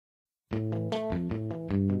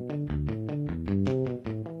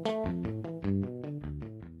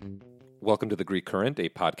Welcome to The Greek Current, a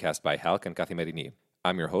podcast by Halk and Kathimerini.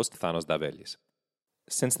 I'm your host, Thanos Davelis.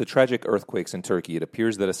 Since the tragic earthquakes in Turkey, it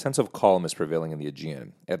appears that a sense of calm is prevailing in the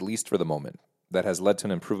Aegean, at least for the moment. That has led to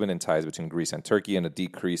an improvement in ties between Greece and Turkey and a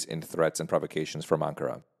decrease in threats and provocations from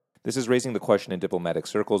Ankara. This is raising the question in diplomatic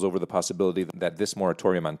circles over the possibility that this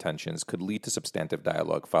moratorium on tensions could lead to substantive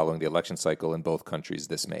dialogue following the election cycle in both countries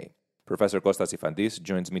this May. Professor Kostas Ifandis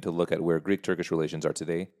joins me to look at where Greek-Turkish relations are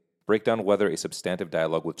today, break down whether a substantive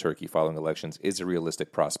dialogue with Turkey following elections is a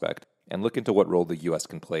realistic prospect, and look into what role the U.S.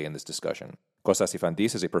 can play in this discussion. Kostas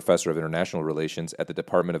Ifandis is a professor of international relations at the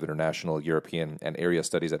Department of International, European, and Area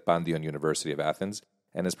Studies at Pandion University of Athens,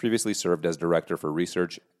 and has previously served as director for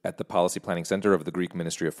research at the Policy Planning Center of the Greek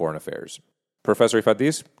Ministry of Foreign Affairs. Professor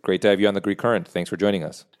Ifandis, great to have you on The Greek Current. Thanks for joining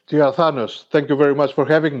us. Dear Thanos, thank you very much for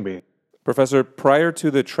having me. Professor, prior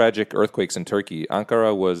to the tragic earthquakes in Turkey,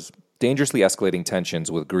 Ankara was dangerously escalating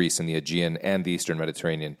tensions with Greece in the Aegean and the Eastern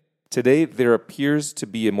Mediterranean. Today, there appears to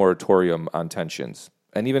be a moratorium on tensions,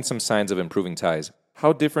 and even some signs of improving ties.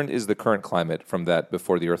 How different is the current climate from that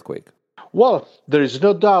before the earthquake? Well, there is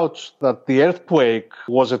no doubt that the earthquake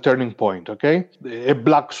was a turning point, a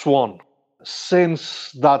black swan.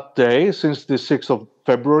 Since that day, since the 6th of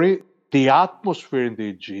February, the atmosphere in the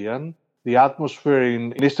Aegean, the atmosphere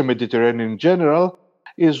in the Eastern Mediterranean in general,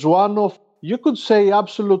 is one of, you could say,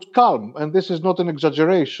 absolute calm. And this is not an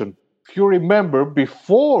exaggeration. If you remember,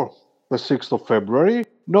 before the 6th of February,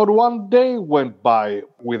 not one day went by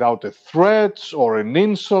without a threat or an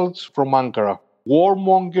insult from Ankara.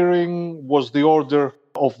 Warmongering was the order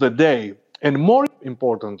of the day. And more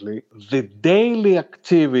importantly, the daily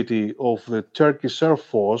activity of the Turkish Air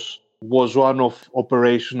Force was one of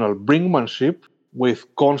operational brinkmanship, with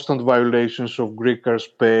constant violations of Greek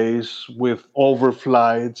airspace, with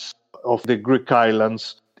overflights of the Greek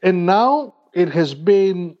islands. And now it has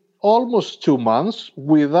been almost 2 months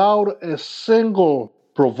without a single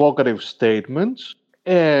provocative statement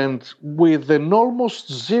and with an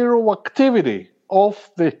almost zero activity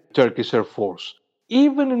of the Turkish Air Force.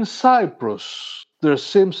 Even in Cyprus, there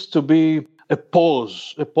seems to be a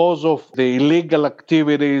pause of the illegal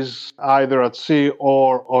activities either at sea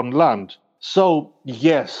or on land. So,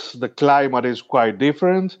 yes, the climate is quite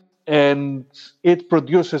different and it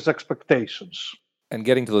produces expectations. And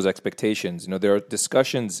getting to those expectations, there are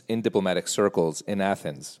discussions in diplomatic circles in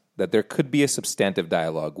Athens that there could be a substantive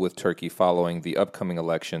dialogue with Turkey following the upcoming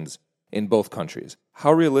elections in both countries.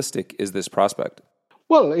 How realistic is this prospect?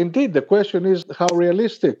 Well, indeed, the question is how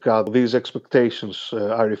realistic are these expectations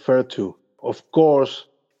I refer to. Of course,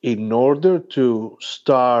 in order to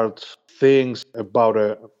start things about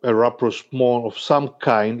a rapprochement of some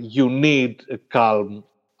kind, you need a calm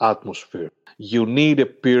atmosphere. You need a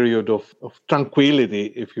period of tranquility,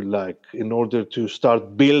 if you like, in order to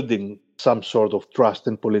start building some sort of trust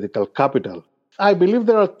and political capital. I believe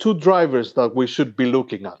there are two drivers that we should be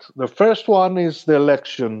looking at. The first one is the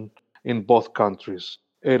election in both countries.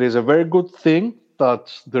 It is a very good thing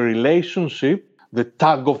that the relationship, the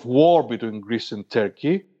tug of war between Greece and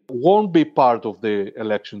Turkey, won't be part of the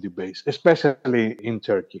election debates, especially in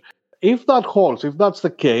Turkey. If that holds, if that's the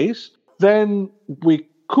case, then we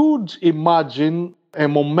could imagine a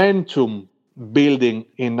momentum building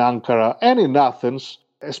in Ankara and in Athens,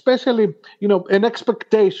 especially, an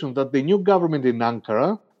expectation that the new government in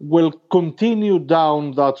Ankara will continue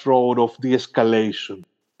down that road of de-escalation.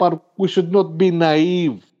 But we should not be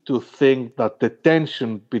naive to think that the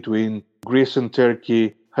tension between Greece and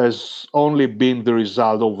Turkey has only been the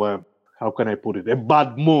result of a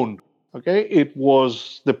bad moon. It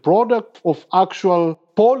was the product of actual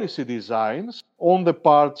policy designs on the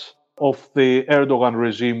part of the Erdogan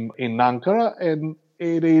regime in Ankara, and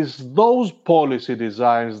it is those policy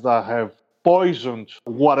designs that have poisoned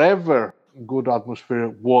whatever good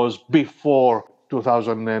atmosphere was before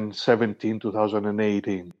 2017,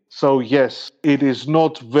 2018. So yes, it is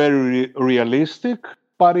not very realistic,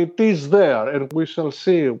 but it is there, and we shall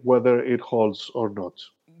see whether it holds or not.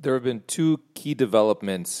 There have been two key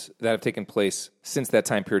developments that have taken place since that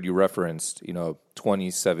time period you referenced,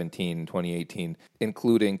 2017, 2018,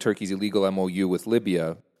 including Turkey's illegal MOU with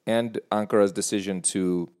Libya and Ankara's decision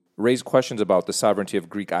to raise questions about the sovereignty of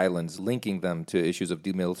Greek islands, linking them to issues of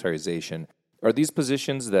demilitarization. Are these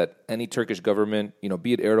positions that any Turkish government,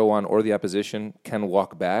 be it Erdogan or the opposition, can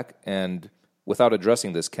walk back? And without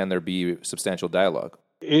addressing this, can there be substantial dialogue?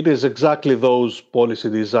 It is exactly those policy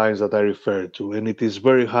designs that I referred to, and it is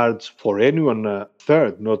very hard for anyone,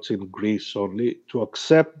 not in Greece only, to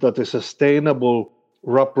accept that a sustainable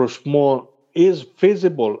rapprochement is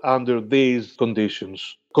feasible under these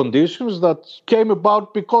conditions. Conditions that came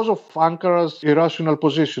about because of Ankara's irrational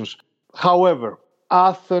positions. However,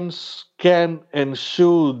 Athens can and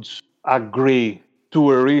should agree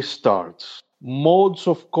to a restart. Modes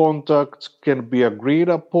of contact can be agreed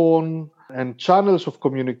upon, and channels of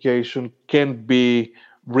communication can be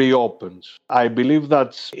reopened. I believe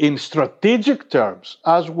that in strategic terms,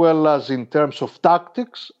 as well as in terms of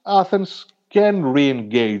tactics, Athens can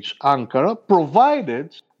re-engage Ankara,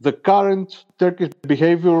 provided the current Turkish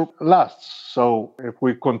behavior lasts. So if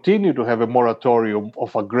we continue to have a moratorium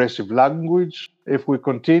of aggressive language, if we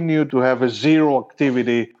continue to have a zero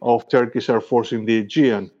activity of Turkish Air Force in the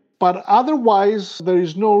Aegean, but otherwise, there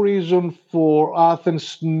is no reason for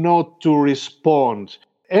Athens not to respond.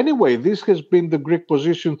 Anyway, this has been the Greek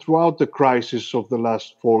position throughout the crisis of the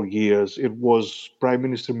last 4 years. It was Prime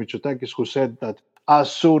Minister Mitsotakis who said that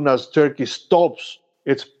as soon as Turkey stops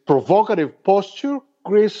its provocative posture,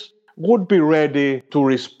 Greece would be ready to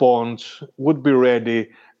respond, would be ready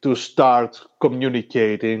to start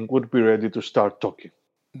communicating, would be ready to start talking.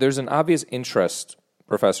 There's an obvious interest,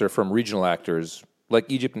 Professor, from regional actors like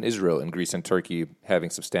Egypt and Israel and Greece and Turkey having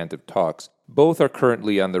substantive talks. Both are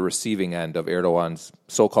currently on the receiving end of Erdogan's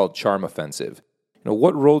so-called charm offensive.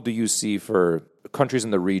 What role do you see for countries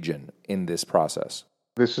in the region in this process?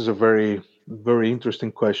 This is a very, very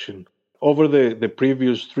interesting question. Over the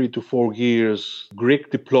previous 3 to 4 years,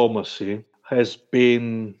 Greek diplomacy has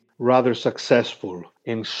been rather successful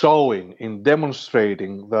in showing, in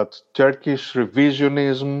demonstrating that Turkish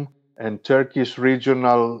revisionism and Turkish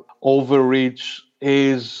regional overreach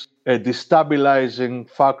is a destabilizing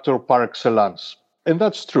factor par excellence. And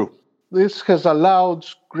that's true. This has allowed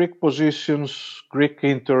Greek positions, Greek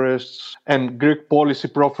interests, and Greek policy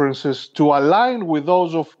preferences to align with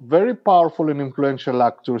those of very powerful and influential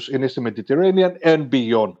actors in Eastern Mediterranean and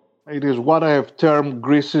beyond. It is what I have termed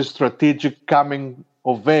Greece's strategic coming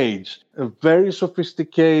of age, a very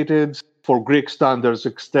sophisticated, for Greek standards,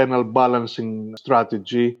 external balancing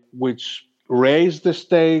strategy, which raised the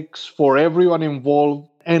stakes for everyone involved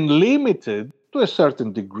and limited, to a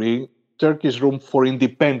certain degree, Turkey's room for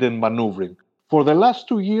independent maneuvering. For the last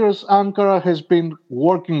 2 years, Ankara has been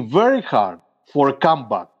working very hard for a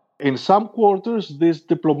comeback. In some quarters, this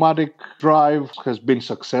diplomatic drive has been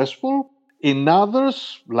successful. In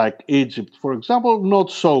others, like Egypt, for example,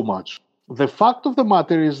 not so much. The fact of the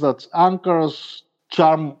matter is that Ankara's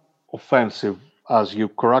charm offensive, as you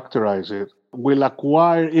characterize it, will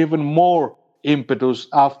acquire even more impetus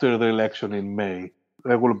after the election in May.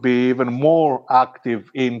 They will be even more active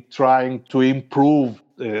in trying to improve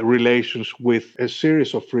relations with a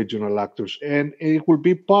series of regional actors. And it will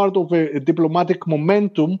be part of a diplomatic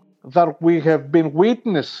momentum that we have been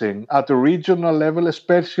witnessing at a regional level,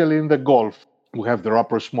 especially in the Gulf. We have the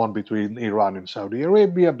rapprochement between Iran and Saudi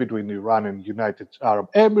Arabia, between Iran and United Arab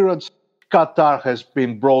Emirates. Qatar has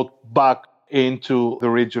been brought back into the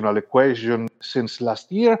regional equation since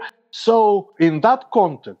last year. So in that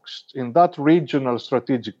context, in that regional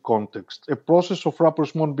strategic context, a process of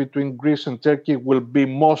rapprochement between Greece and Turkey will be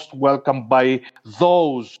most welcomed by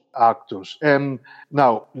those actors. And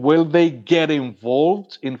now, will they get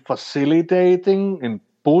involved in facilitating, in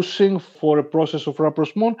pushing for a process of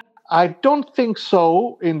rapprochement? I don't think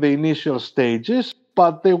so in the initial stages,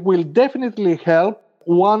 but they will definitely help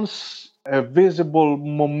once a visible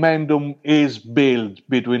momentum is built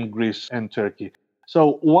between Greece and Turkey.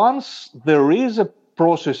 So once there is a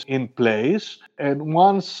process in place, and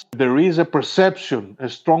once there is a perception, a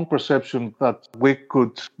strong perception that we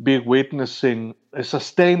could be witnessing a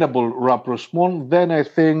sustainable rapprochement, then I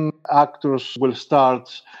think actors will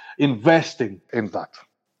start investing in that.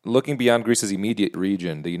 Looking beyond Greece's immediate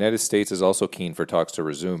region, the United States is also keen for talks to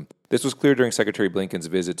resume. This was clear during Secretary Blinken's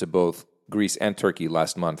visit to both Greece and Turkey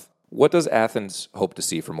last month. What does Athens hope to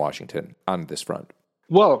see from Washington on this front?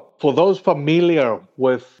 Well, for those familiar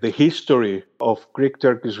with the history of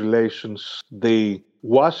Greek-Turkish relations, the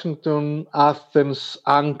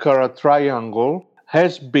Washington-Athens-Ankara triangle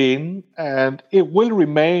has been, and it will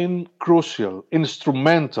remain, crucial,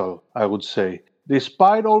 instrumental, I would say.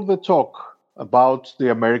 Despite all the talk about the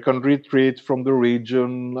American retreat from the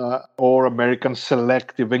region or American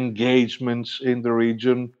selective engagements in the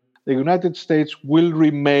region, the United States will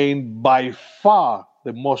remain by far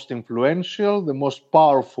the most influential, the most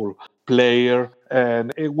powerful player,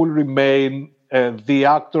 and it will remain the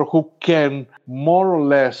actor who can more or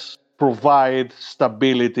less provide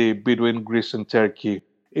stability between Greece and Turkey.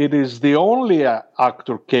 It is the only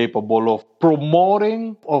actor capable of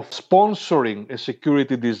promoting, of sponsoring a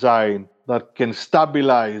security design that can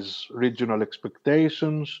stabilize regional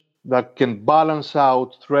expectations, that can balance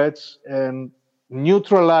out threats and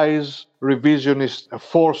neutralize revisionist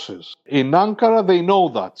forces. In Ankara, they know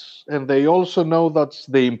that. And they also know that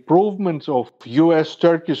the improvement of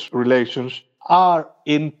US-Turkish relations are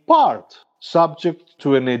in part subject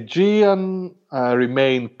to an Aegean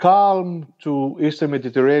remain calm, to Eastern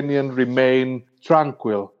Mediterranean remain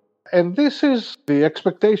tranquil. And this is the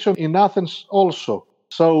expectation in Athens also.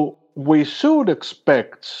 So we should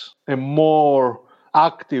expect a more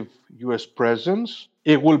active US presence.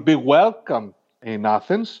 It will be welcome in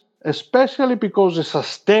Athens, especially because a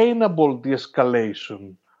sustainable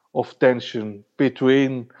de-escalation of tension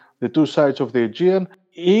between the two sides of the Aegean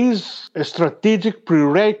is a strategic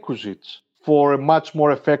prerequisite for a much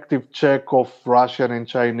more effective check of Russian and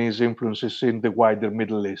Chinese influences in the wider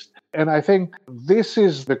Middle East. And I think this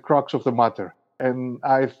is the crux of the matter. And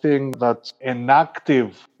I think that an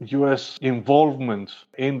active US involvement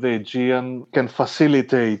in the Aegean can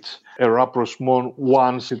facilitate a rapprochement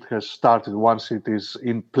once it has started, once it is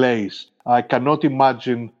in place. I cannot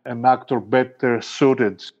imagine an actor better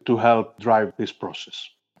suited to help drive this process.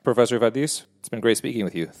 Professor Vadis, it's been great speaking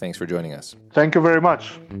with you. Thanks for joining us. Thank you very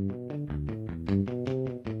much.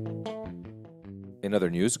 In other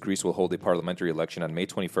news, Greece will hold a parliamentary election on May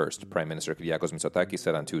 21st, Prime Minister Kyriakos Mitsotakis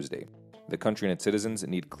said on Tuesday. The country and its citizens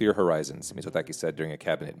need clear horizons, Mitsotakis said during a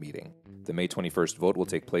cabinet meeting. The May 21st vote will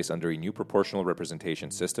take place under a new proportional representation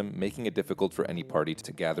system, making it difficult for any party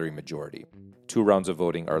to gather a majority. 2 rounds of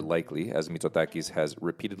voting are likely, as Mitsotakis has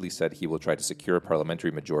repeatedly said he will try to secure a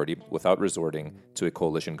parliamentary majority without resorting to a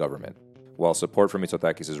coalition government. While support for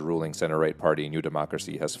Mitsotakis' ruling center-right party New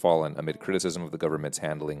Democracy has fallen amid criticism of the government's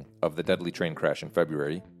handling of the deadly train crash in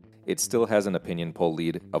February, it still has an opinion poll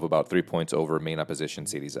lead of about 3 points over main opposition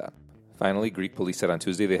Syriza. Finally, Greek police said on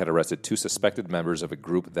Tuesday they had arrested 2 suspected members of a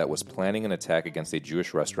group that was planning an attack against a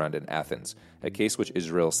Jewish restaurant in Athens, a case which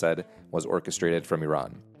Israel said was orchestrated from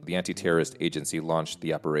Iran. The anti-terrorist agency launched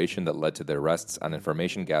the operation that led to their arrests on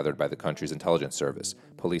information gathered by the country's intelligence service,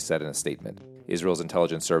 police said in a statement. Israel's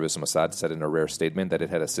intelligence service Mossad said in a rare statement that it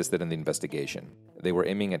had assisted in the investigation. They were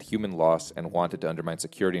aiming at human loss and wanted to undermine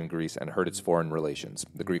security in Greece and hurt its foreign relations,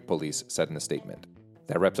 the Greek police said in a statement.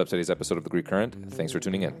 That wraps up today's episode of The Greek Current. Thanks for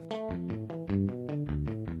tuning in.